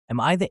Am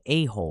I the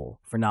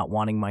a-hole for not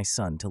wanting my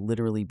son to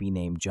literally be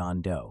named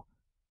John Doe?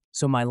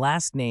 So my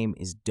last name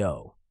is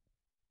Doe.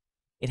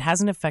 It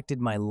hasn't affected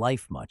my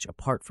life much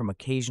apart from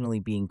occasionally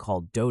being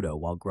called Dodo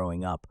while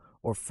growing up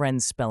or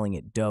friends spelling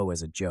it Doe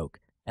as a joke,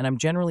 and I'm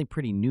generally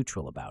pretty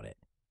neutral about it.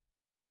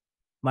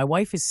 My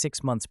wife is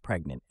 6 months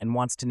pregnant and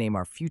wants to name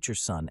our future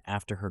son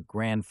after her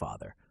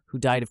grandfather, who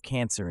died of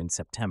cancer in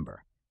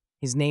September.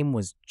 His name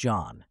was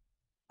John.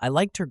 I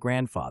liked her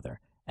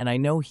grandfather, and I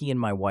know he and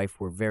my wife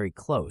were very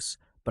close,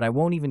 but I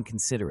won't even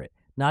consider it,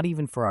 not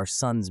even for our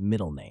son's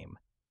middle name.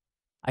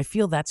 I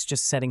feel that's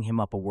just setting him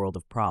up a world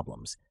of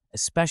problems,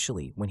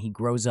 especially when he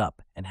grows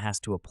up and has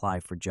to apply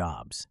for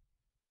jobs.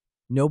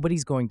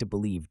 Nobody's going to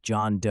believe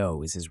John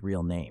Doe is his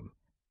real name.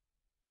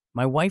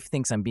 My wife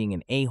thinks I'm being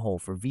an a-hole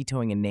for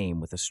vetoing a name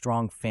with a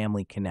strong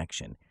family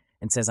connection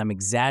and says I'm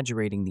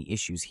exaggerating the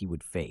issues he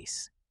would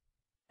face.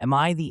 Am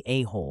I the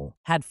a-hole?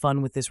 Had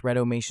fun with this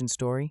Reddomation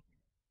story?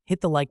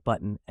 Hit the like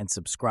button and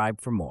subscribe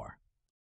for more.